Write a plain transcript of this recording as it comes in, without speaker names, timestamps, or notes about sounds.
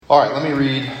All right, let me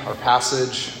read our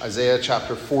passage, Isaiah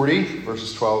chapter 40,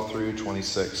 verses 12 through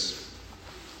 26.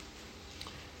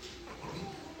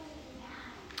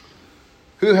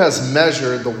 Who has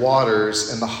measured the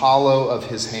waters in the hollow of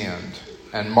his hand,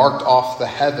 and marked off the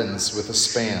heavens with a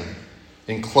span,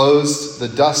 enclosed the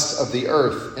dust of the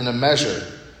earth in a measure,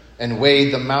 and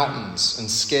weighed the mountains in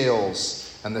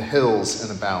scales and the hills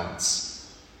in a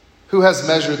balance? Who has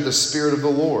measured the Spirit of the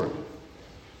Lord?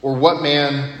 Or what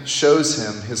man shows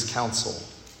him his counsel?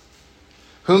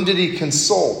 Whom did he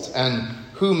consult, and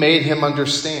who made him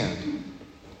understand?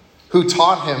 Who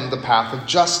taught him the path of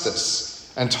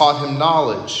justice, and taught him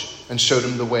knowledge, and showed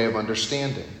him the way of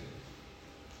understanding?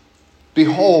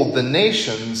 Behold, the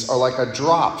nations are like a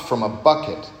drop from a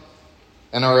bucket,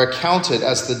 and are accounted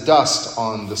as the dust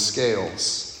on the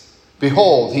scales.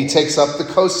 Behold, he takes up the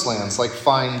coastlands like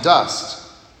fine dust.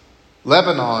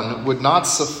 Lebanon would not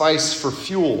suffice for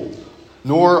fuel,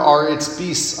 nor are its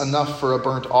beasts enough for a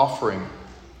burnt offering.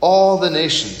 All the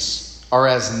nations are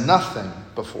as nothing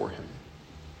before him.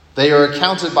 They are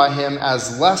accounted by him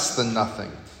as less than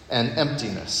nothing and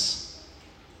emptiness.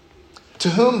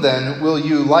 To whom then will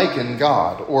you liken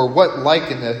God, or what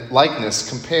likeness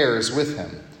compares with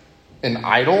him? An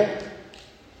idol?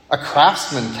 A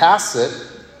craftsman casts it,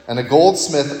 and a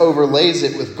goldsmith overlays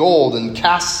it with gold and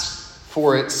casts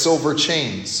for it silver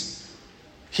chains.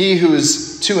 He who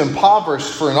is too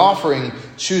impoverished for an offering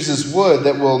chooses wood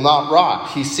that will not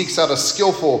rot. He seeks out a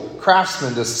skillful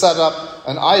craftsman to set up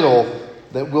an idol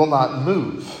that will not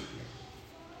move.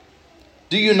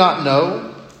 Do you not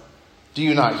know? Do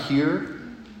you not hear?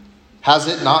 Has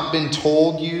it not been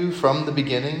told you from the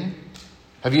beginning?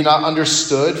 Have you not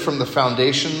understood from the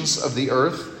foundations of the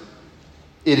earth?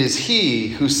 It is he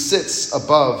who sits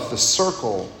above the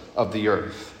circle of the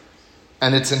earth,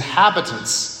 and its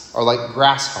inhabitants are like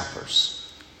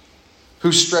grasshoppers.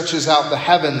 Who stretches out the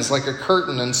heavens like a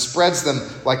curtain and spreads them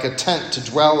like a tent to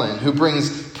dwell in? Who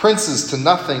brings princes to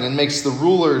nothing and makes the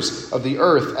rulers of the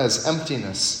earth as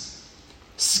emptiness?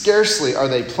 Scarcely are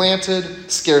they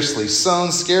planted, scarcely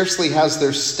sown, scarcely has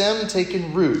their stem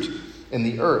taken root in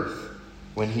the earth,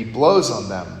 when he blows on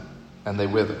them and they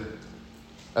wither,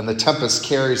 and the tempest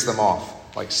carries them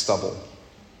off like stubble.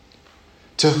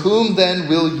 To whom then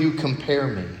will you compare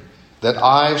me, that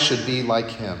I should be like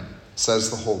him, says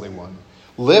the Holy One?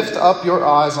 Lift up your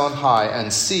eyes on high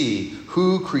and see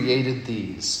who created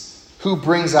these, who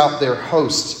brings out their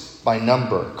host by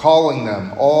number, calling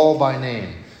them all by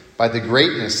name, by the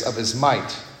greatness of his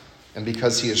might, and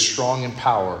because he is strong in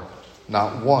power,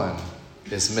 not one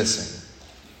is missing.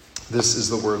 This is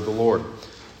the word of the Lord.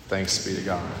 Thanks be to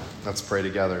God. Let's pray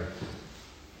together.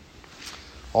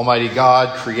 Almighty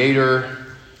God, creator,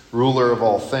 ruler of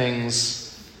all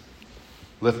things,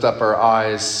 lift up our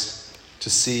eyes to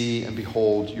see and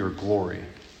behold your glory,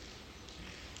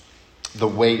 the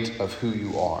weight of who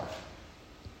you are.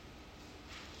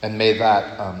 And may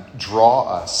that draw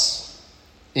us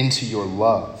into your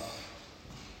love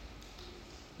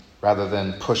rather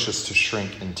than push us to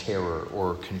shrink in terror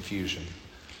or confusion.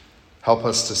 Help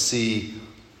us to see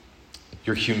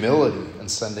your humility in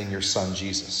sending your son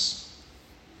Jesus,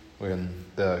 when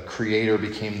the Creator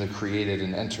became the created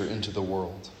and entered into the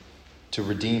world to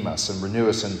redeem us and renew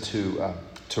us and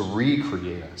to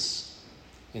recreate us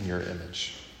in your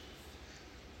image.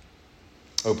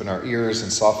 Open our ears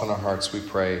and soften our hearts, we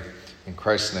pray. In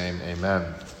Christ's name,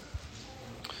 amen.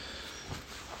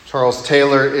 Charles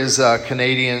Taylor is a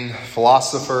Canadian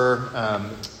philosopher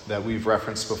that we've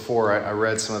referenced before. I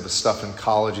read some of the stuff in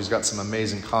college. He's got some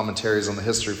amazing commentaries on the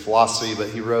history of philosophy, but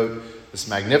he wrote this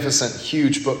magnificent,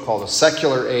 huge book called A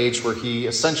Secular Age, where he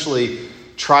essentially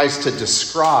tries to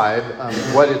describe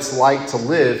what it's like to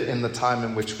live in the time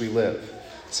in which we live.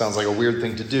 Sounds like a weird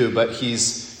thing to do, but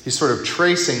he's sort of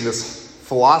tracing this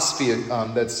philosophy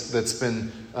that's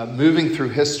been moving through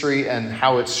history and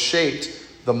how it's shaped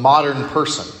the modern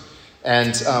person.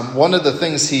 And one of the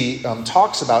things he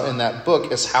talks about in that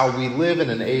book is how we live in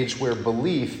an age where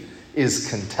belief is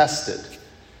contested,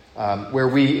 where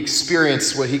we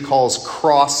experience what he calls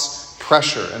cross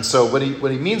pressure. And so what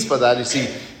he means by that is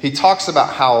he talks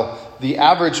about how the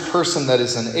average person that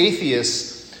is an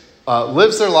atheist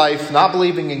lives their life not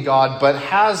believing in God, but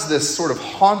has this sort of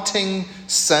haunting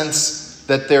sense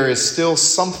that there is still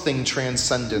something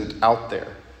transcendent out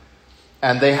there.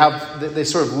 And they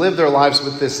sort of live their lives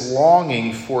with this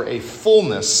longing for a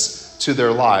fullness to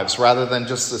their lives, rather than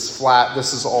just this flat,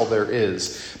 this is all there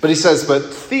is. But he says,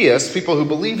 but theists, people who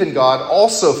believe in God,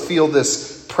 also feel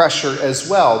this pressure as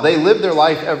well. They live their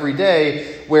life every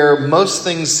day where most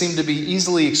things seem to be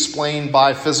easily explained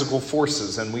by physical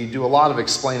forces, and we do a lot of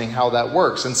explaining how that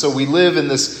works. And so we live in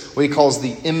this, what he calls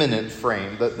the immanent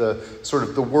frame, that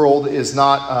the world is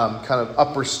not kind of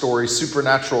upper story,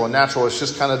 supernatural and natural. It's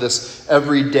just kind of this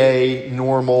everyday,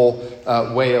 normal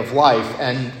way of life.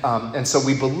 And so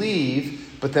we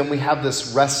believe, but then we have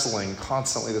this wrestling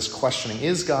constantly, this questioning,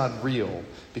 is God real?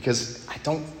 Because I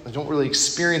don't really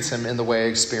experience him in the way I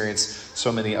experience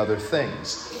so many other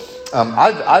things.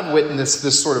 I've witnessed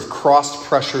this sort of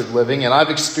cross-pressured living, and I've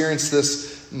experienced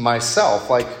this myself.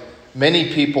 Like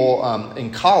many people in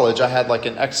college, I had like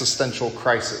an existential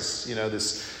crisis.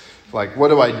 This, like, what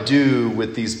do I do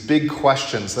with these big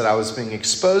questions that I was being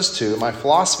exposed to in my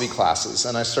philosophy classes?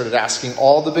 And I started asking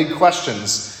all the big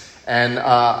questions. And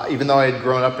even though I had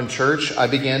grown up in church, I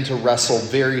began to wrestle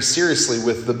very seriously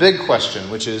with the big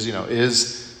question, which is,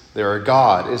 is there a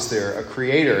God? Is there a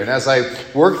creator? And as I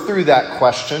worked through that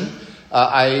question,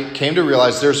 I came to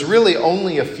realize there's really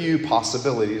only a few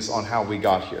possibilities on how we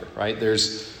got here, right?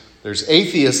 There's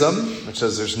atheism, which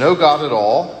says there's no God at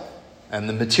all, and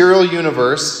the material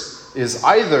universe is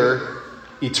either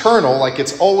eternal, like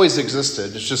it's always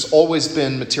existed, it's just always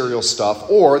been material stuff,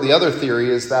 or the other theory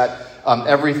is that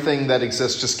everything that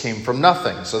exists just came from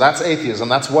nothing. So that's atheism.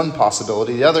 That's one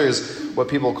possibility. The other is what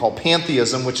people call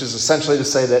pantheism, which is essentially to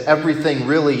say that everything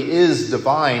really is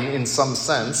divine in some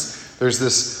sense. There's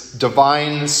this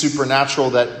divine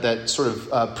supernatural that sort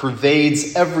of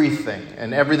pervades everything,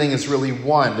 and everything is really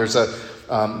one. There's a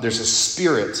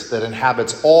spirit that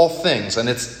inhabits all things, and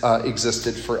it's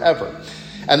existed forever.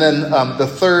 And then the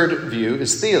third view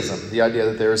is theism, the idea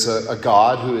that there's a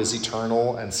God who is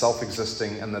eternal and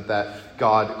self-existing, and that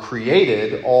God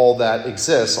created all that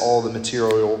exists, all the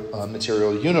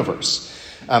material universe.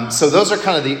 So those are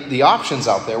kind of the options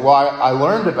out there. Well, I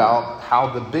learned about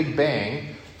how the Big Bang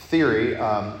theory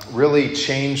really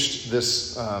changed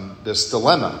this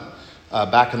dilemma.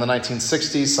 Back in the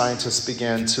 1960s, scientists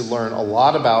began to learn a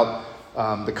lot about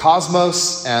the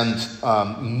cosmos, and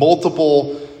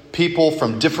multiple people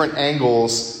from different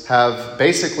angles have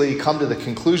basically come to the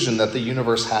conclusion that the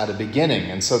universe had a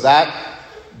beginning. And so that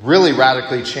really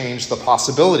radically changed the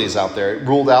possibilities out there. It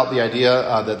ruled out the idea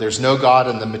that there's no God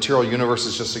and the material universe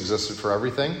has just existed for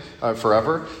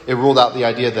forever. It ruled out the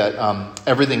idea that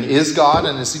everything is God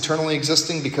and is eternally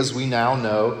existing, because we now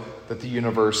know that the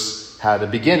universe had a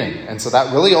beginning. And so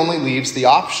that really only leaves the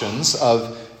options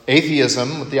of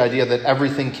atheism, with the idea that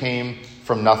everything came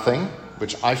from nothing,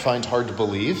 which I find hard to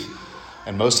believe,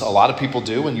 and a lot of people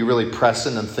do when you really press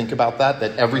in and think about that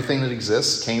everything that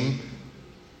exists came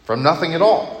from nothing at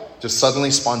all, just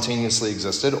suddenly spontaneously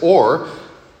existed. Or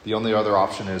the only other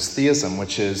option is theism,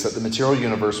 which is that the material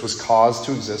universe was caused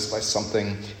to exist by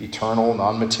something eternal,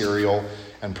 non-material,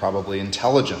 and probably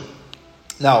intelligent.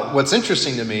 Now, what's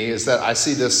interesting to me is that I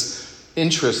see this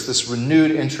renewed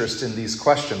interest in these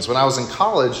questions. When I was in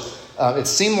college, it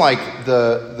seemed like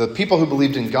the people who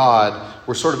believed in God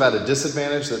were sort of at a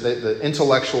disadvantage, that the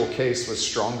intellectual case was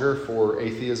stronger for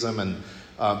atheism,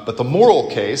 but the moral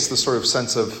case, the sort of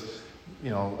sense of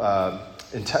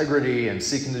integrity and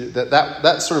seeking to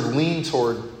that sort of leaned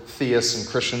toward theists and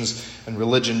Christians and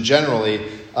religion generally.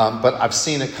 But I've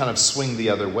seen it kind of swing the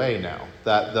other way now.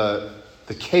 That the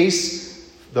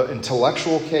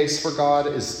intellectual case for God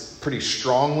is pretty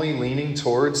strongly leaning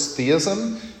towards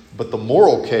theism, but the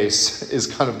moral case is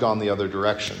kind of gone the other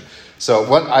direction. So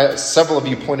several of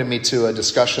you pointed me to a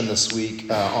discussion this week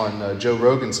on Joe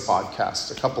Rogan's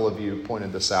podcast. A couple of you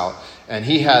pointed this out. And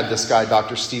he had this guy,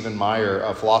 Dr. Stephen Meyer,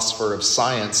 a philosopher of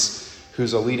science,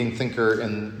 who's a leading thinker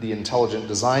in the intelligent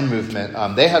design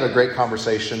movement. They had a great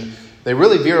conversation. They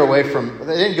really veer away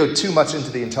they didn't go too much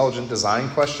into the intelligent design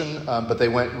question, but they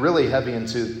went really heavy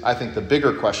into, I think, the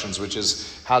bigger questions, which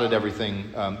is, how did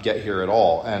everything get here at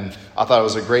all? And I thought it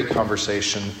was a great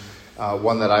conversation,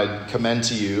 one that I'd commend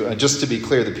to you. Just to be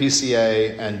clear, the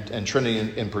PCA and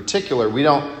Trinity in particular, we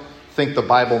don't think the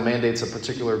Bible mandates a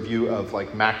particular view of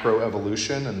like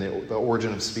macroevolution and the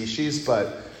origin of species,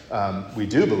 but we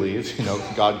do believe,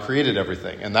 God created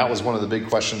everything. And that was one of the big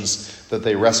questions that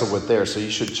they wrestled with there. So you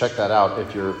should check that out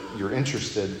if you're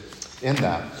interested in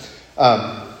that.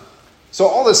 So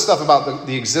all this stuff about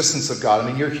the existence of God, I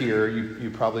mean, you're here, you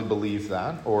probably believe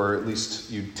that, or at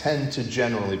least you tend to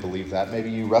generally believe that. Maybe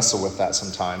you wrestle with that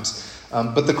sometimes.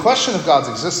 But the question of God's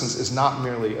existence is not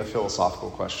merely a philosophical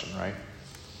question, right?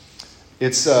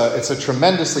 It's a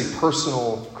tremendously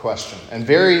personal question. And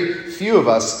very few of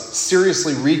us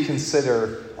seriously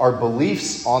reconsider our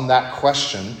beliefs on that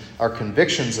question, our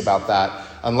convictions about that,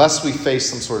 unless we face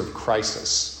some sort of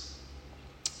crisis.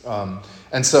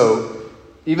 And so,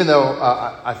 even though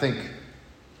I think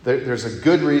there's a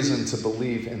good reason to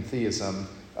believe in theism.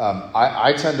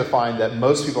 I tend to find that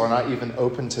most people are not even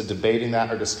open to debating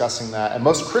that or discussing that, and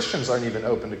most Christians aren't even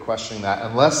open to questioning that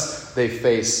unless they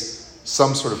face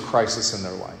some sort of crisis in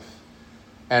their life.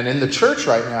 And in the church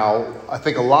right now, I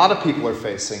think a lot of people are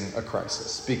facing a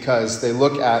crisis because they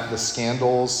look at the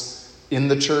scandals in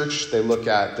the church. They look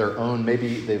at their own,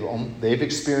 maybe they've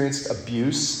experienced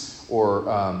abuse or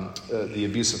the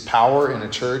abuse of power in a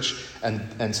church.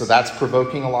 And so that's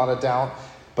provoking a lot of doubt.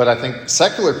 But I think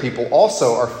secular people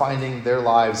also are finding their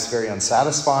lives very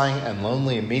unsatisfying and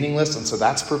lonely and meaningless. And so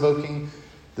that's provoking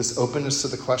this openness to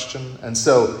the question. And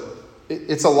so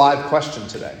it's a live question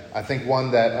today. I think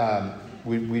one that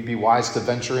we'd be wise to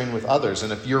venture in with others.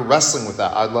 And if you're wrestling with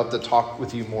that, I'd love to talk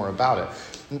with you more about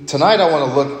it. Tonight, I want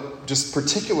to look just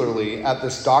particularly at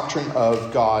this doctrine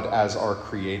of God as our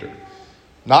creator.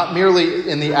 Not merely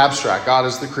in the abstract, God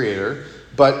is the creator,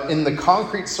 but in the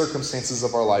concrete circumstances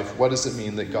of our life, what does it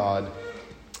mean that God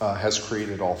has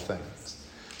created all things?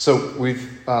 So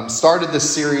we've started this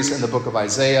series in the book of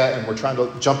Isaiah, and we're trying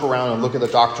to jump around and look at the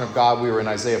doctrine of God. We were in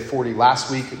Isaiah 40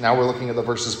 last week. Now we're looking at the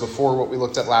verses before what we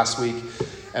looked at last week.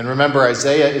 And remember,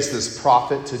 Isaiah is this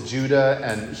prophet to Judah,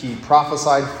 and he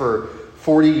prophesied for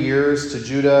 40 years to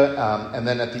Judah. And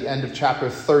then at the end of chapter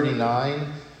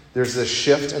 39, there's this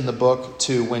shift in the book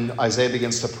to when Isaiah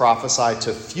begins to prophesy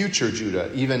to future Judah,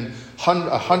 even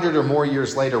 100 or more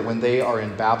years later when they are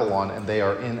in Babylon and they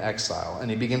are in exile.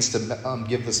 And he begins to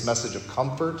give this message of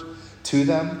comfort to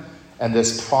them and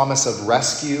this promise of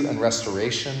rescue and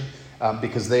restoration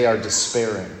because they are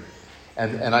despairing.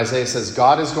 And Isaiah says,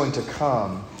 God is going to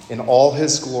come in all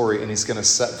his glory and he's going to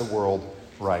set the world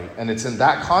right. And it's in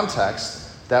that context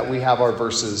that we have our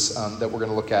verses that we're going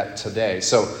to look at today.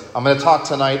 So I'm going to talk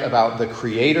tonight about the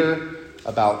creator,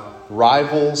 about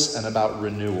rivals, and about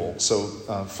renewal. So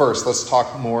first, let's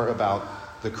talk more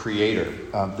about the creator,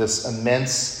 this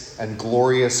immense and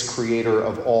glorious creator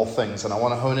of all things. And I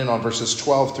want to hone in on verses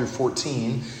 12 through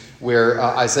 14, where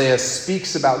Isaiah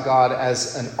speaks about God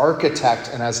as an architect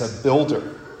and as a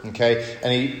builder. Okay,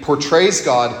 and he portrays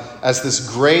God as this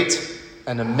great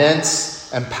and immense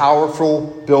and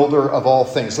powerful builder of all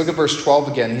things. Look at verse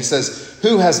 12 again. He says,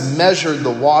 who has measured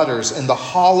the waters in the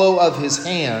hollow of his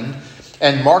hand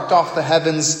and marked off the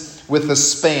heavens with a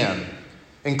span,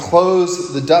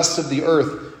 enclosed the dust of the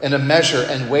earth in a measure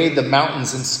and weighed the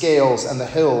mountains in scales and the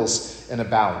hills in a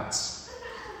balance.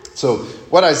 So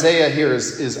what Isaiah here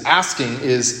is asking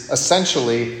is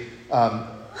essentially,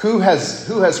 who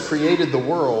has created the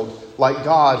world like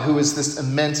God, who is this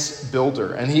immense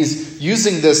builder? And he's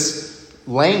using this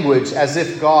language as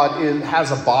if God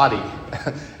has a body.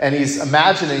 And he's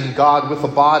imagining God with a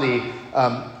body,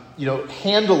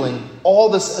 handling all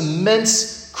this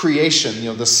immense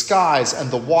creation, the skies and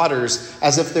the waters,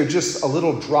 as if they're just a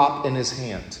little drop in his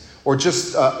hand. Or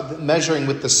just measuring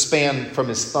with the span from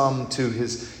his thumb to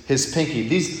his pinky.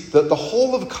 The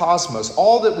whole of cosmos,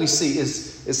 all that we see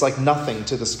is like nothing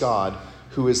to this God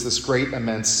who is this great,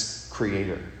 immense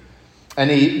creator. And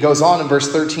he goes on in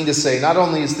verse 13 to say, not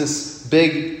only is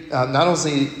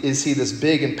he this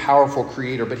big and powerful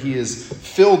creator, but he is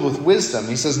filled with wisdom.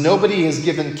 He says nobody has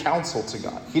given counsel to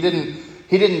God. He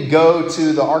didn't go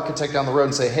to the architect down the road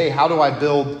and say, hey, how do I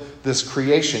build this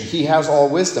creation? He has all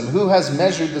wisdom. Who has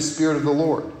measured the Spirit of the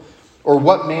Lord? Or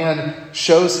what man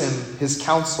shows him his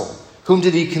counsel? Whom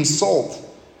did he consult?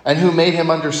 And who made him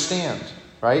understand?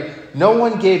 Right? No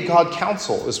one gave God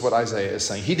counsel, is what Isaiah is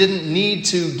saying. He didn't need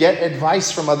to get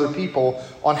advice from other people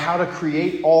on how to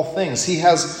create all things. He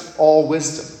has all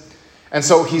wisdom. And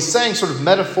so he's saying sort of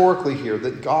metaphorically here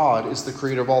that God is the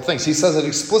creator of all things. He says it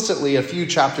explicitly a few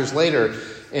chapters later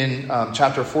in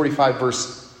chapter 45,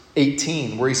 verse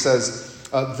 18, where he says,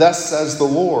 thus says the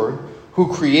Lord,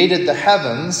 who created the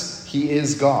heavens, he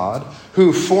is God,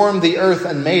 who formed the earth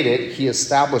and made it, he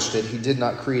established it, he did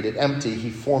not create it empty, he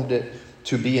formed it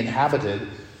to be inhabited.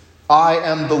 I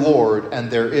am the Lord,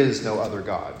 and there is no other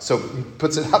God. So he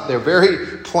puts it up there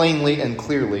very plainly and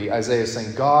clearly. Isaiah is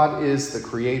saying, God is the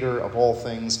creator of all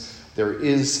things. There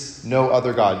is no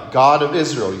other God. God of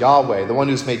Israel, Yahweh, the one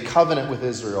who's made covenant with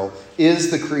Israel, is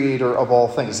the creator of all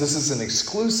things. This is an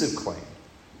exclusive claim.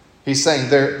 He's saying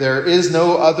there is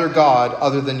no other God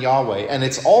other than Yahweh. And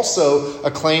it's also a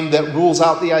claim that rules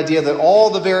out the idea that all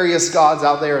the various gods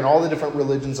out there and all the different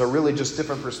religions are really just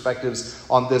different perspectives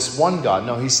on this one God.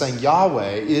 No, he's saying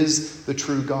Yahweh is the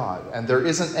true God. And there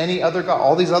isn't any other God.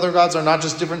 All these other gods are not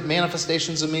just different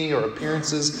manifestations of me or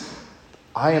appearances.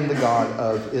 I am the God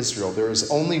of Israel. There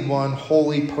is only one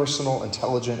holy, personal,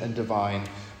 intelligent, and divine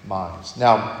mind.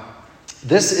 Now,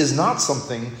 this is not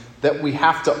something that we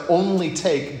have to only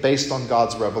take based on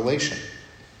God's revelation.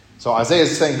 So Isaiah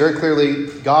is saying very clearly,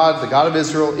 God, the God of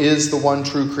Israel, is the one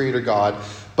true creator God.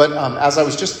 But as I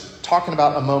was just talking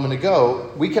about a moment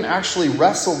ago, we can actually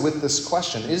wrestle with this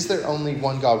question. Is there only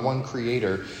one God, one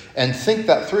creator? And think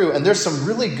that through. And there's some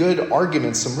really good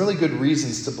arguments, some really good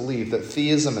reasons to believe that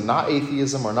theism and not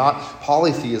atheism or not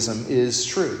polytheism is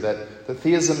true. That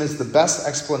theism is the best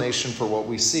explanation for what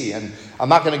we see. And I'm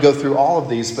not going to go through all of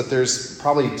these, but there's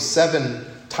probably 7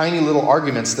 tiny little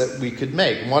arguments that we could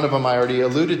make. One of them I already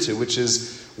alluded to, which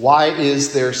is, why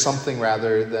is there something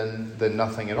rather than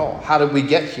nothing at all? How did we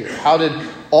get here? How did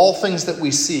all things that we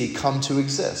see come to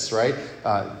exist, right?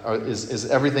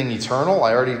 Is everything eternal?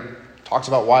 I already talked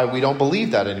about why we don't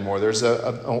believe that anymore. There's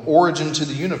an origin to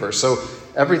the universe. So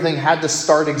everything had to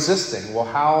start existing. Well,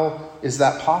 how is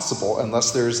that possible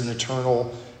unless there's an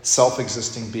eternal,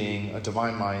 self-existing being, a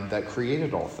divine mind that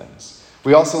created all things?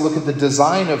 We also look at the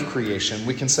design of creation.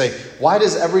 We can say, why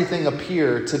does everything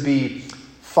appear to be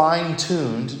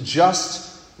fine-tuned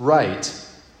just right?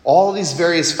 All these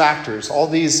various factors, all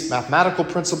these mathematical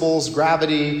principles,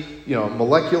 gravity,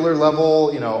 molecular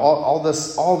level, all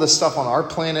this stuff on our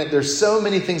planet. There's so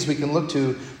many things we can look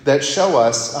to that show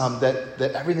us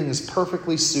that everything is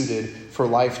perfectly suited for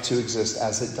life to exist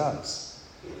as it does.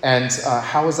 And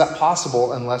how is that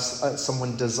possible unless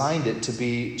someone designed it to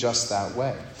be just that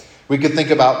way? We could think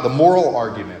about the moral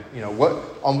argument.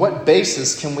 On what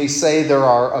basis can we say there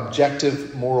are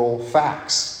objective moral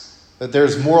facts? That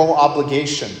there's moral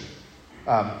obligation?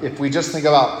 If we just think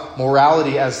about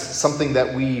morality as something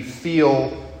that we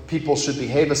feel people should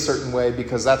behave a certain way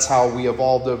because that's how we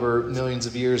evolved over millions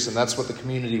of years and that's what the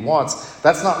community wants,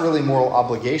 that's not really moral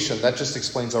obligation. That just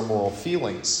explains our moral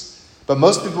feelings. But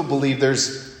most people believe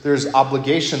there's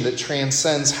obligation that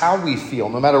transcends how we feel.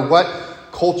 No matter what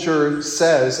culture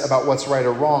says about what's right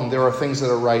or wrong, there are things that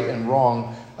are right and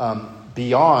wrong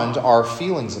beyond our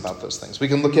feelings about those things. We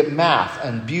can look at math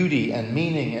and beauty and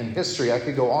meaning and history. I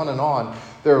could go on and on.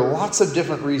 There are lots of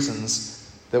different reasons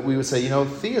that we would say,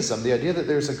 theism, the idea that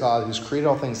there's a God who's created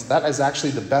all things, that is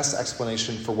actually the best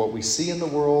explanation for what we see in the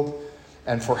world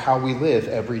and for how we live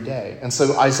every day. And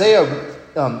so Isaiah,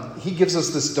 he gives us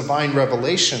this divine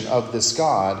revelation of this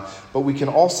God, but we can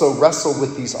also wrestle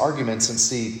with these arguments and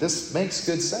see this makes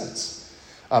good sense.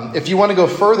 If you want to go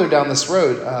further down this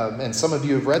road, and some of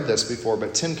you have read this before,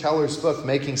 but Tim Keller's book,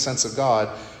 Making Sense of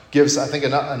God, gives, I think,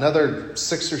 another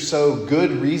 6 or so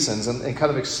good reasons and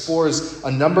kind of explores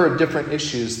a number of different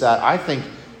issues that I think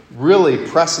really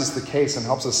presses the case and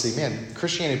helps us see, man,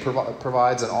 Christianity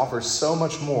provides and offers so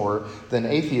much more than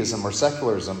atheism or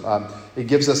secularism. It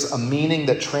gives us a meaning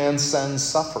that transcends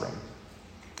suffering.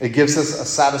 It gives us a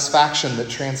satisfaction that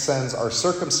transcends our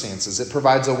circumstances. It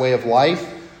provides a way of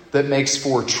life that makes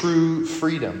for true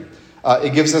freedom.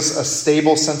 It gives us a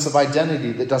stable sense of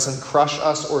identity that doesn't crush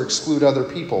us or exclude other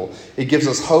people. It gives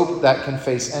us hope that can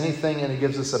face anything, and it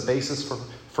gives us a basis for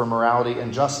morality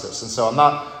and justice. And so I'm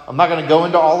not going to go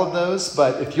into all of those,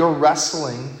 but if you're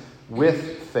wrestling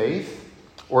with faith,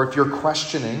 or if you're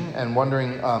questioning and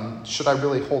wondering, should I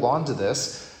really hold on to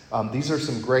this? These are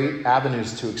some great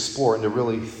avenues to explore and to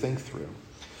really think through.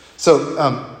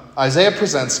 So Isaiah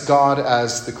presents God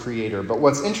as the creator, but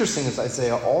what's interesting is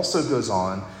Isaiah also goes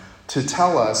on to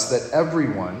tell us that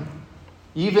everyone,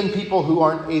 even people who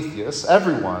aren't atheists,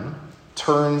 everyone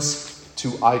turns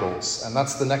to idols. And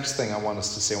that's the next thing I want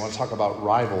us to see. I want to talk about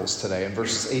rivals today in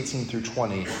verses 18 through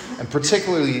 20, and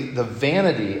particularly the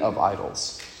vanity of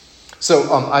idols.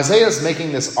 So Isaiah is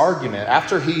making this argument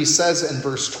after he says in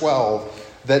verse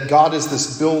 12 that God is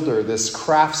this builder, this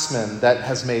craftsman that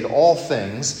has made all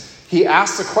things. He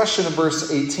asks a question in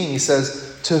verse 18. He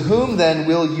says, "To whom then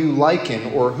will you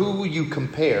liken, or who will you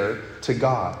compare to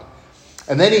God?"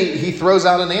 And then he throws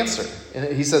out an answer.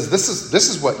 And he says, this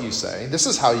is what you say. This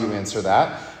is how you answer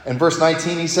that. In verse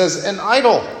 19, he says, "An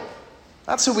idol."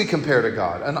 That's who we compare to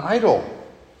God, an idol.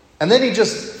 And then he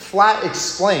just flat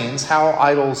explains how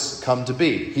idols come to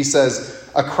be. He says,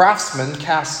 "A craftsman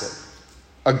casts it.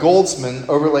 A goldsman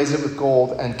overlays it with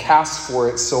gold and casts for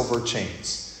it silver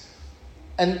chains."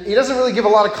 And he doesn't really give a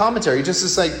lot of commentary. He just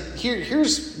is like,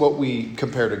 here's what we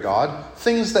compare to God.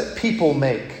 Things that people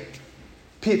make.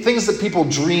 Things that people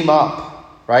dream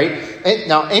up, right? And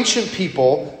now, ancient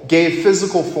people gave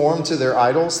physical form to their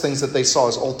idols, things that they saw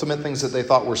as ultimate, things that they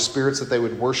thought were spirits that they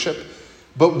would worship.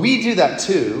 But we do that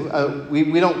too.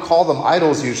 We don't call them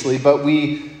idols usually, but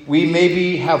we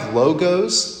maybe have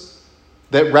logos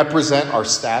that represent our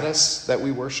status that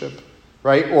we worship.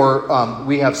 Right? Or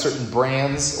we have certain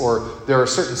brands, or there are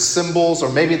certain symbols, or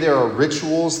maybe there are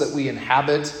rituals that we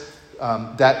inhabit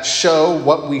that show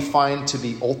what we find to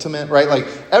be ultimate, right? Like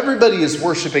everybody is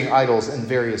worshiping idols in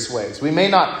various ways. We may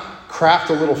not craft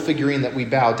a little figurine that we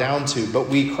bow down to, but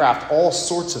we craft all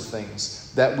sorts of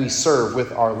things that we serve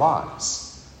with our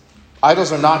lives.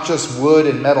 Idols are not just wood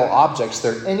and metal objects.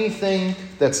 They're anything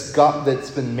that's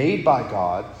been made by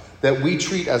God that we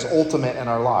treat as ultimate in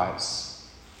our lives.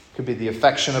 It could be the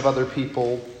affection of other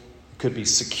people. It could be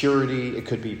security. It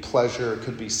could be pleasure. It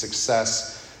could be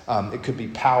success. It could be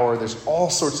power. There's all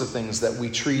sorts of things that we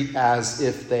treat as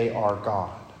if they are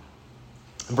God.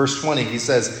 In verse 20, he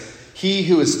says, "He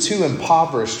who is too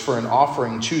impoverished for an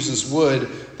offering chooses wood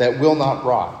that will not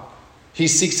rot. He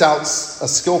seeks out a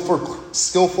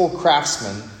skillful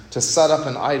craftsman to set up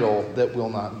an idol that will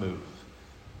not move."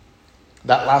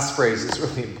 That last phrase is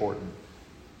really important.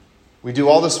 We do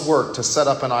all this work to set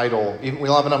up an idol. We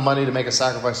don't have enough money to make a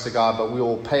sacrifice to God, but we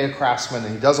will pay a craftsman,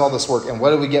 and he does all this work. And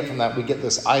what do we get from that? We get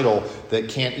this idol that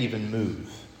can't even move.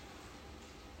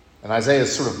 And Isaiah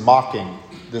is sort of mocking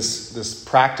this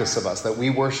practice of us, that we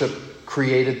worship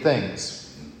created things.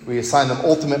 We assign them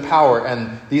ultimate power,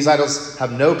 and these idols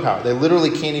have no power. They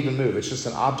literally can't even move. It's just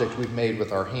an object we've made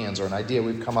with our hands, or an idea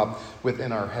we've come up with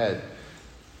in our head.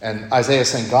 And Isaiah is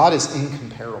saying God is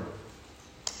incomparable.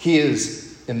 He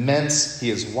is immense. He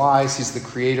is wise. He's the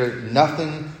creator.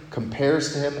 Nothing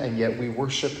compares to him, and yet we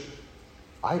worship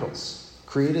idols,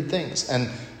 created things. And,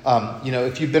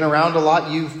 if you've been around a lot,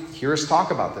 you hear us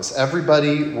talk about this.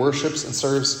 Everybody worships and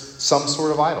serves some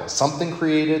sort of idol, something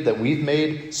created that we've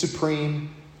made supreme,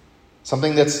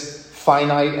 something that's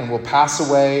finite and will pass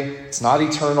away. It's not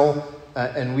eternal.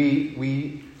 And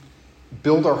we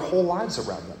build our whole lives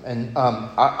around them. And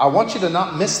I want you to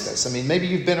not miss this. I mean, maybe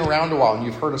you've been around a while and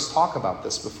you've heard us talk about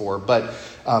this before, but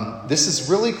this is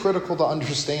really critical to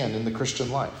understand in the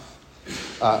Christian life.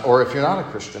 Or if you're not a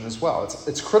Christian as well.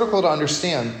 It's critical to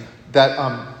understand that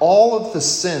all of the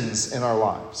sins in our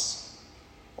lives,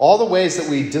 all the ways that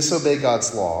we disobey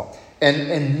God's law,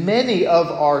 and many of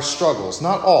our struggles,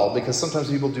 not all, because sometimes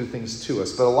people do things to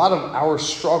us, but a lot of our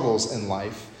struggles in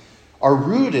life are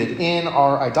rooted in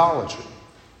our idolatry.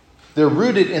 They're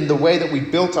rooted in the way that we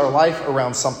built our life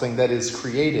around something that is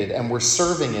created, and we're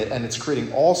serving it, and it's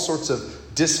creating all sorts of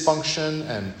dysfunction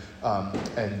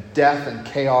and death and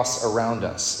chaos around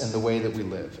us in the way that we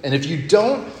live. And if you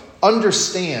don't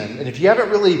understand, and if you haven't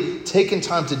really taken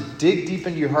time to dig deep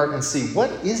into your heart and see, what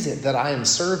is it that I am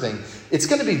serving, it's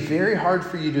going to be very hard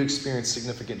for you to experience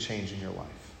significant change in your life.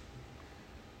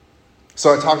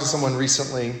 So I talked to someone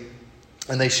recently,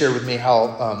 and they shared with me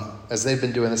how, as they've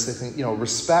been doing this, they think,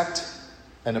 respect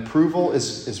and approval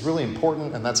is really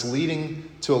important, and that's leading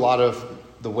to a lot of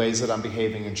the ways that I'm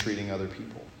behaving and treating other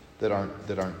people that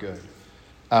aren't good.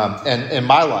 And in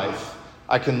my life,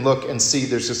 I can look and see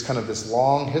there's just kind of this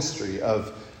long history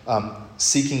of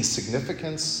seeking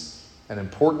significance and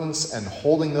importance and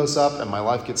holding those up, and my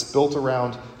life gets built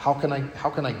around how can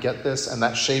I get this, and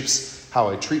that shapes how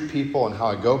I treat people and how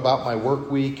I go about my work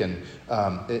week, and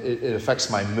it affects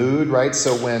my mood, right?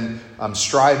 So when I'm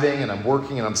striving and I'm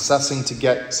working and I'm obsessing to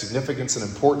get significance and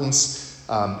importance,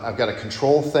 I've got to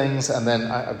control things, and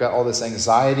then I've got all this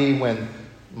anxiety when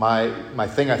my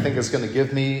thing I think is going to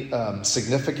give me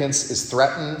significance is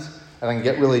threatened, and I can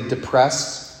get really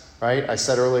depressed, right? I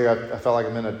said earlier I felt like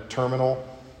I'm in a terminal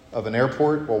of an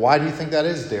airport. Well, why do you think that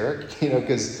is, Derek?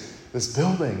 Because this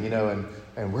building,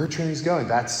 and where Trinity's going,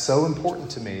 that's so important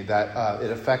to me that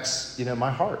it affects,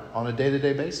 my heart on a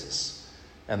day-to-day basis.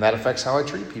 And that affects how I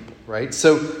treat people, right?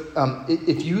 So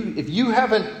if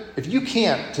you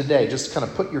can't today just kind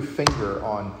of put your finger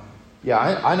on,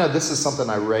 I know this is something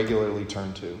I regularly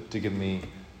turn to give me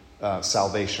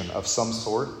salvation of some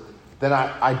sort, then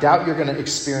I doubt you're going to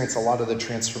experience a lot of the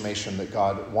transformation that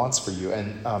God wants for you.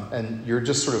 And you're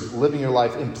just sort of living your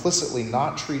life implicitly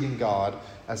not treating God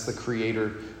as the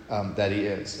creator that he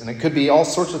is. And it could be all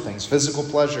sorts of things, physical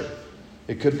pleasure.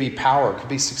 It could be power. It could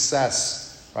be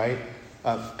success, right?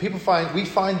 We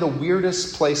find the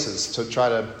weirdest places to try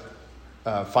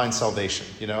to find salvation.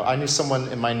 I knew someone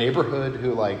in my neighborhood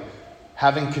who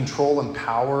having control and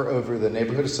power over the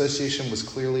neighborhood association was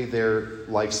clearly their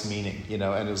life's meaning,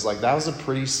 and it was that was a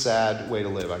pretty sad way to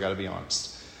live, I got to be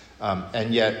honest.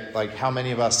 And yet, how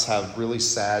many of us have really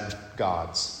sad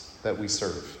gods that we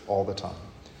serve all the time?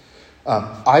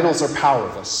 Idols are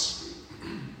powerless.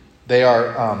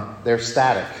 They're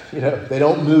static, they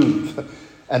don't move.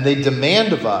 And they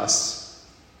demand of us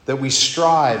that we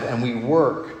strive and we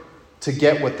work to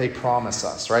get what they promise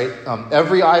us, right?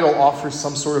 Every idol offers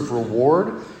some sort of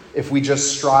reward if we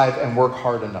just strive and work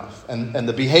hard enough. And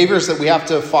the behaviors that we have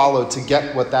to follow to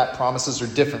get what that promises are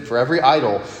different for every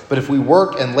idol. But if we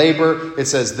work and labor, it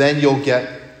says, then you'll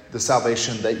get the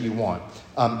salvation that you want.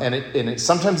 And it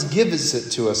sometimes gives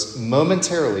it to us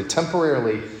momentarily,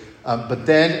 temporarily, But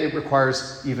then it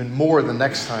requires even more the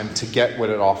next time to get what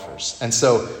it offers. And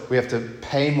so we have to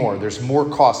pay more. There's more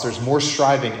cost. There's more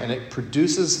striving. And it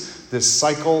produces this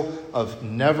cycle of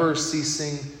never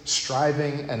ceasing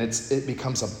striving. And it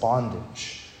becomes a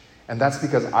bondage. And that's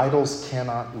because idols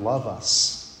cannot love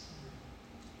us.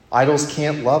 Idols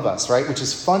can't love us, right? Which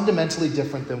is fundamentally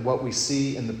different than what we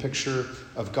see in the picture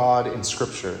of God in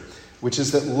Scripture. Which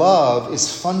is that love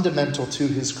is fundamental to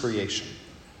his creation.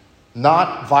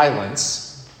 Not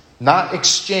violence, not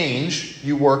exchange,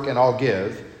 you work and I'll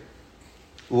give.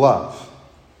 Love.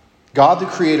 God the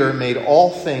Creator made all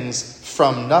things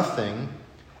from nothing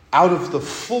out of the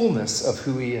fullness of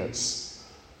who he is.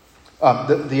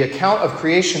 The account of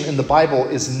creation in the Bible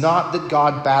is not that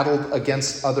God battled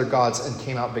against other gods and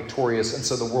came out victorious, and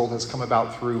so the world has come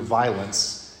about through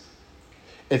violence.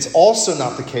 It's also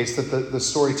not the case that the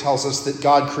story tells us that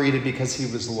God created because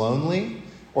he was lonely,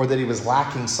 or that he was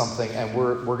lacking something and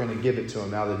we're going to give it to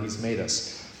him now that he's made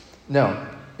us. No,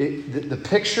 the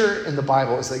picture in the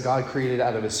Bible is that God created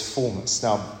out of his fullness.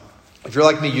 Now, if you're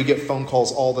like me, you get phone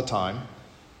calls all the time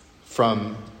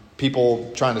from people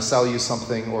trying to sell you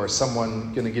something or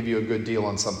someone going to give you a good deal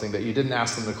on something that you didn't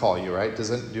ask them to call you, right?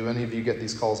 Do any of you get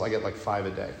these calls? I get like 5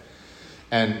 a day.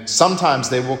 And sometimes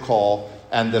they will call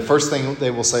and the first thing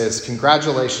they will say is,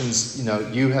 congratulations,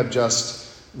 you have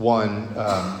just won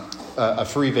a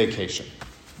free vacation.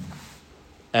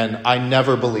 And I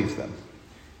never believe them.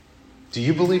 Do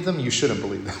you believe them? You shouldn't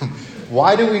believe them.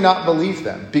 Why do we not believe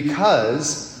them?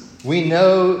 Because we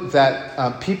know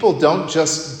that people don't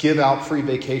just give out free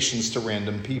vacations to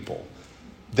random people.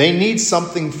 They need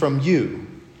something from you.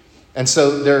 And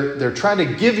so they're trying to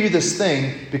give you this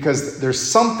thing because there's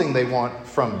something they want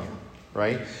from you,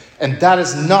 right? And that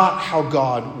is not how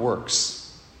God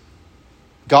works.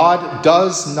 God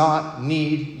does not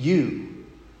need you.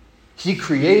 He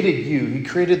created you. He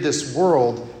created this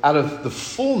world out of the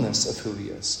fullness of who he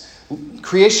is.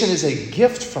 Creation is a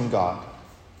gift from God.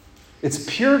 It's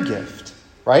pure gift,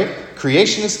 right?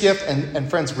 Creation is gift, and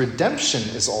friends, redemption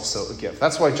is also a gift.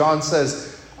 That's why John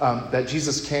says that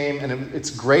Jesus came, and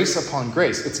it's grace upon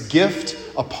grace. It's gift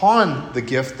upon the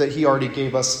gift that he already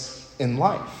gave us in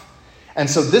life. And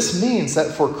so this means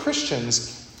that for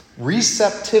Christians,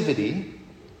 receptivity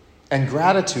and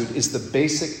gratitude is the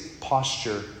basic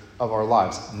posture of our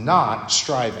lives, not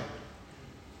striving.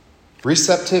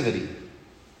 Receptivity,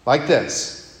 like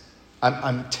this.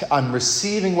 I'm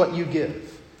receiving what you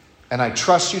give, and I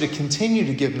trust you to continue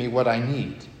to give me what I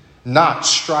need, not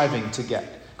striving to get.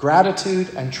 Gratitude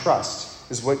and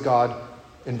trust is what God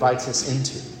invites us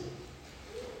into.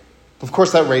 Of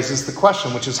course, that raises the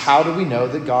question, which is, how do we know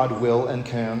that God will and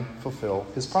can fulfill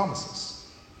his promises?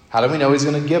 How do we know he's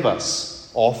going to give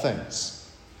us all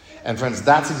things? And friends,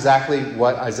 that's exactly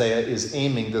what Isaiah is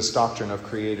aiming this doctrine of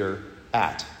Creator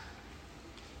at.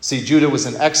 See, Judah was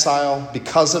in exile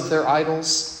because of their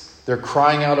idols. They're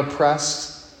crying out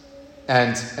oppressed,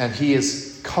 and he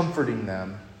is comforting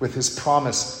them with his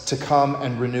promise to come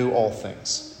and renew all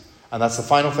things. And that's the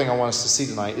final thing I want us to see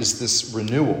tonight, is this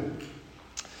renewal.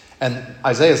 And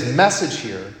Isaiah's message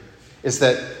here is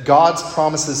that God's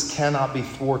promises cannot be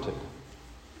thwarted.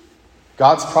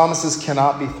 God's promises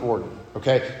cannot be thwarted.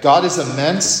 Okay? God is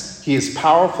immense. He is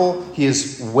powerful. He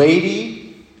is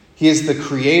weighty. He is the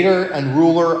creator and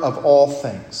ruler of all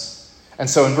things. And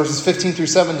so in verses 15 through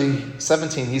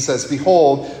 17, he says,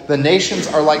 "Behold, the nations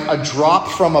are like a drop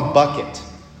from a bucket,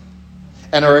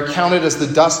 and are accounted as the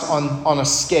dust on a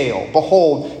scale.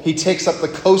 Behold, he takes up the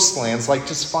coastlands like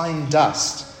just fine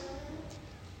dust.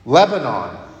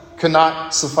 Lebanon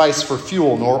cannot suffice for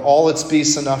fuel, nor all its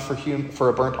beasts enough for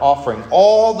a burnt offering.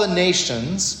 All the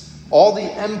nations, all the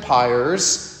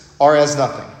empires are as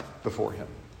nothing before him.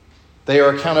 They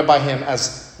are accounted by him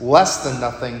as less than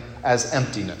nothing, as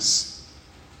emptiness."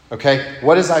 Okay,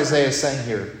 what is Isaiah saying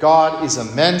here? God is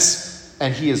immense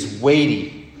and he is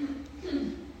weighty.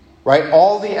 Right?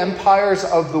 All the empires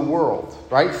of the world,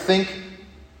 right? Think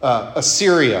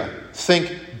Assyria,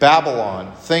 think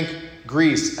Babylon, think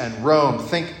Greece and Rome,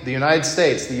 think the United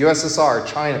States, the USSR,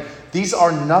 China. These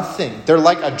are nothing. They're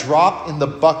like a drop in the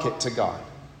bucket to God.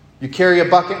 You carry a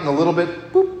bucket and a little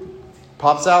bit, boop,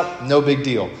 pops out, no big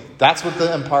deal. That's what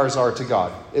the empires are to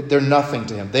God. They're nothing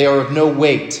to him. They are of no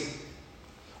weight.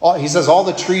 He says all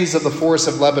the trees of the forest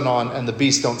of Lebanon and the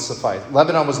beasts don't suffice.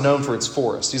 Lebanon was known for its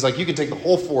forest. He's like, you can take the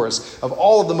whole forest of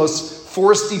all of the most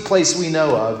foresty place we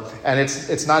know of, and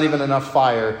it's not even enough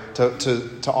fire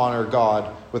to honor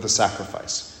God with a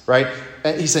sacrifice, right?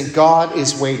 And he's saying God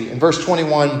is weighty. In verse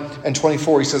 21 and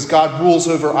 24, he says, God rules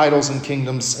over idols and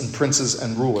kingdoms and princes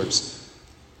and rulers.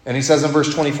 And he says in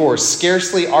verse 24,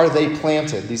 scarcely are they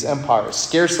planted, these empires.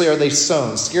 Scarcely are they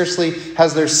sown. Scarcely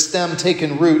has their stem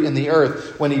taken root in the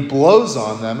earth when he blows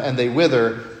on them and they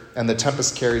wither and the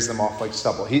tempest carries them off like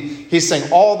stubble. He's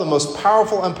saying all the most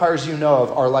powerful empires you know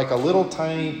of are like a little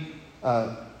tiny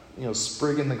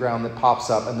sprig in the ground that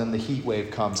pops up and then the heat wave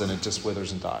comes and it just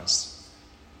withers and dies.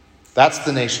 That's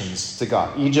the nations to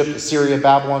God. Egypt, Assyria,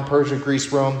 Babylon, Persia,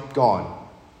 Greece, Rome, gone.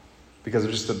 Because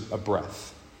of just a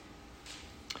breath.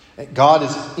 God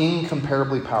is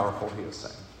incomparably powerful, he is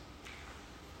saying.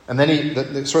 And then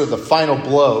the final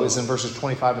blow is in verses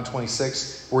 25 and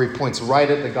 26, where he points right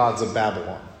at the gods of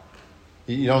Babylon.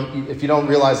 If you don't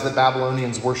realize that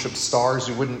Babylonians worship stars,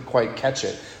 you wouldn't quite catch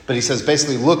it. But he says,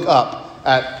 basically, look up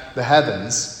at the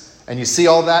heavens, and you see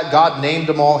all that. God named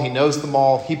them all. He knows them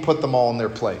all. He put them all in their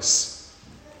place.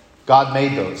 God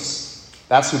made those.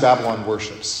 That's who Babylon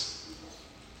worships.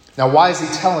 Now, why is he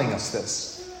telling us this?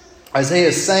 Isaiah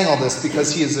is saying all this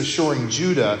because he is assuring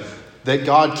Judah that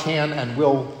God can and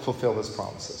will fulfill his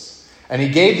promises. And he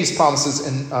gave these promises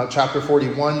in chapter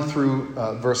 41 through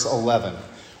verse 11,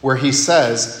 where he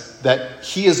says that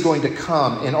he is going to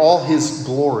come in all his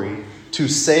glory to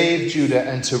save Judah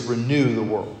and to renew the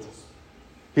world.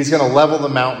 He's going to level the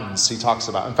mountains, he talks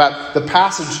about. In fact, the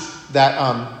passage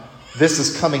that this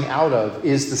is coming out of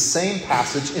is the same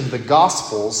passage in the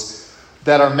Gospels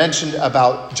that are mentioned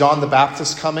about John the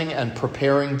Baptist coming and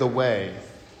preparing the way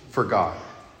for God.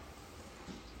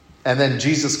 And then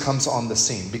Jesus comes on the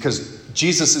scene because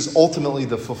Jesus is ultimately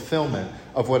the fulfillment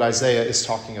of what Isaiah is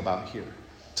talking about here.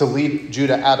 To lead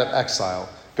Judah out of exile,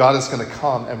 God is going to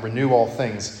come and renew all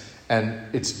things, and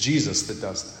it's Jesus that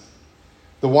does that.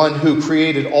 The one who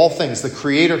created all things, the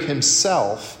Creator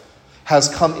himself, has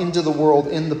come into the world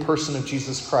in the person of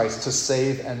Jesus Christ to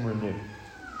save and renew.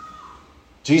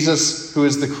 Jesus, who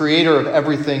is the creator of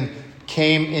everything,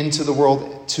 came into the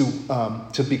world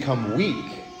to become weak,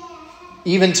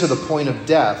 even to the point of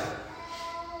death,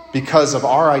 because of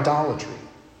our idolatry.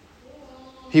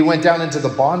 He went down into the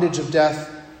bondage of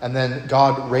death, and then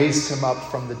God raised him up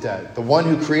from the dead. The one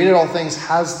who created all things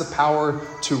has the power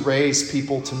to raise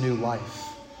people to new life.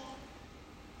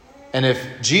 And if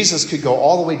Jesus could go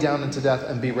all the way down into death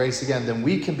and be raised again, then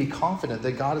we can be confident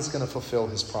that God is going to fulfill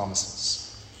his promises.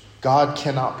 God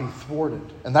cannot be thwarted.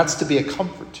 And that's to be a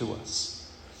comfort to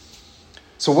us.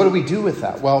 So what do we do with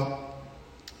that? Well,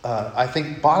 I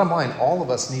think bottom line, all of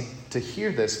us need to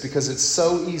hear this because it's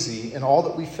so easy in all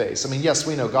that we face. I mean, yes,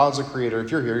 we know God's a creator.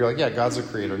 If you're here, you're like, yeah, God's a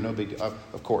creator. No big deal,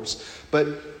 of course. But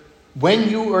when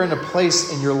you are in a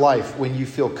place in your life when you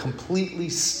feel completely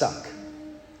stuck,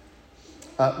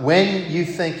 when you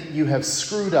think you have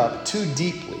screwed up too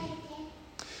deeply,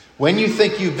 when you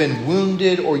think you've been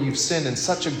wounded or you've sinned in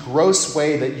such a gross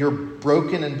way that you're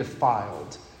broken and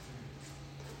defiled,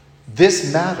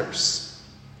 this matters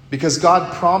because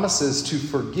God promises to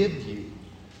forgive you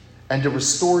and to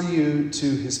restore you to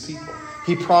his people.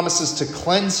 He promises to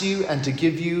cleanse you and to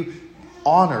give you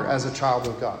honor as a child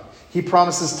of God. He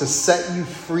promises to set you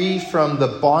free from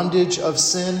the bondage of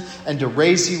sin and to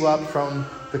raise you up from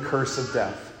the curse of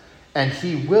death. And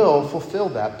he will fulfill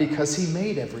that because he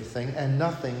made everything and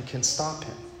nothing can stop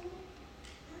him.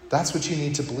 That's what you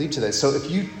need to believe today. So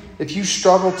if you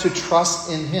struggle to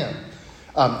trust in him,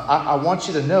 I want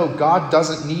you to know God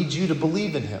doesn't need you to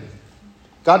believe in him.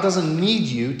 God doesn't need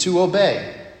you to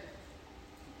obey.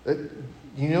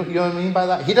 You know what I mean by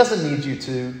that? He doesn't need you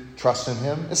to trust in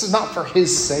him. This is not for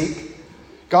his sake.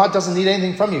 God doesn't need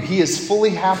anything from you. He is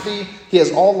fully happy. He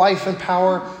has all life and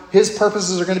power. His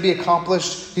purposes are going to be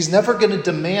accomplished. He's never going to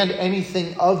demand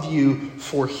anything of you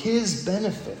for his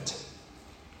benefit.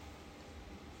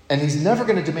 And he's never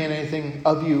going to demand anything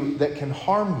of you that can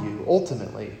harm you,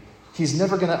 ultimately. He's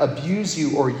never going to abuse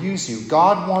you or use you.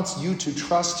 God wants you to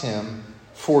trust him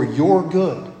for your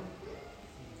good.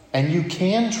 And you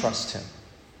can trust him.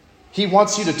 He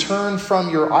wants you to turn from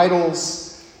your idols.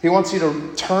 He wants you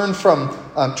to turn from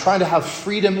trying to have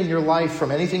freedom in your life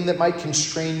from anything that might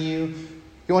constrain you.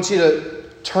 He wants you to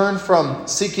turn from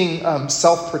seeking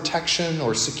self-protection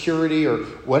or security or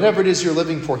whatever it is you're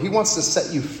living for. He wants to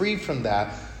set you free from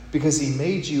that because he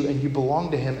made you and you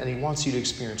belong to him and he wants you to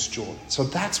experience joy. So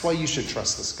that's why you should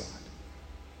trust this God.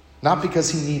 Not because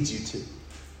he needs you to.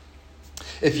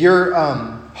 If you're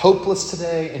hopeless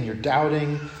today and you're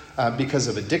doubting because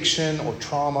of addiction or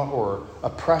trauma or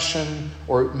oppression,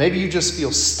 or maybe you just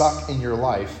feel stuck in your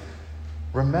life,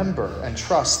 remember and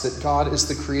trust that God is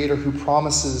the creator who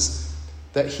promises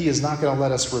that he is not going to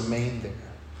let us remain there.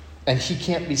 And he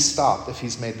can't be stopped if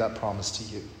he's made that promise to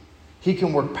you. He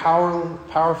can work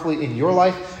powerfully in your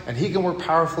life, and he can work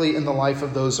powerfully in the life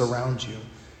of those around you.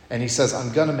 And he says,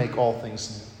 I'm going to make all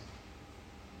things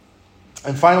new.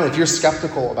 And finally, if you're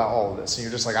skeptical about all of this, and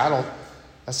you're just like,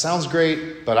 that sounds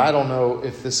great, but I don't know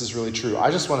if this is really true.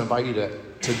 I just want to invite you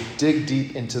to dig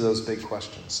deep into those big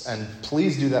questions. And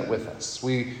please do that with us.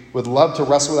 We would love to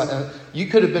wrestle with that. And you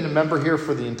could have been a member here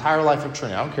for the entire life of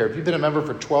Trinity. I don't care. If you've been a member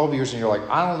for 12 years and you're like,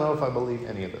 I don't know if I believe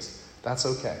any of this. That's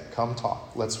okay. Come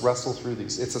talk. Let's wrestle through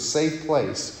these. It's a safe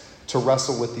place to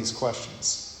wrestle with these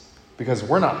questions because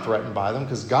we're not threatened by them,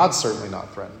 because God's certainly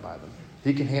not threatened by them.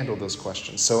 He can handle those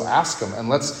questions. So ask them and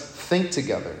let's think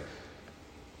together.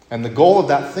 And the goal of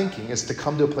that thinking is to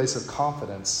come to a place of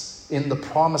confidence in the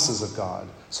promises of God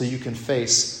so you can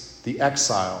face the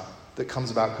exile that comes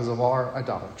about because of our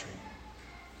idolatry.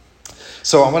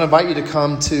 So I want to invite you to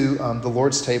come to the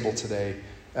Lord's table today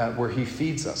where he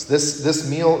feeds us. This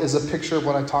meal is a picture of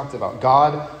what I talked about.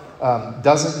 God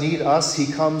doesn't need us.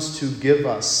 He comes to give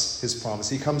us his promise.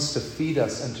 He comes to feed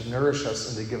us and to nourish us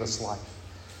and to give us life.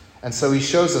 And so he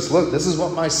shows us, look, this is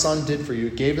what my son did for you.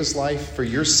 He gave his life for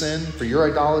your sin, for your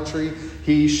idolatry.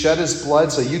 He shed his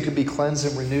blood so you could be cleansed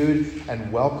and renewed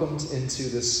and welcomed into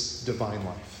this divine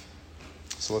life.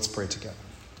 So let's pray together.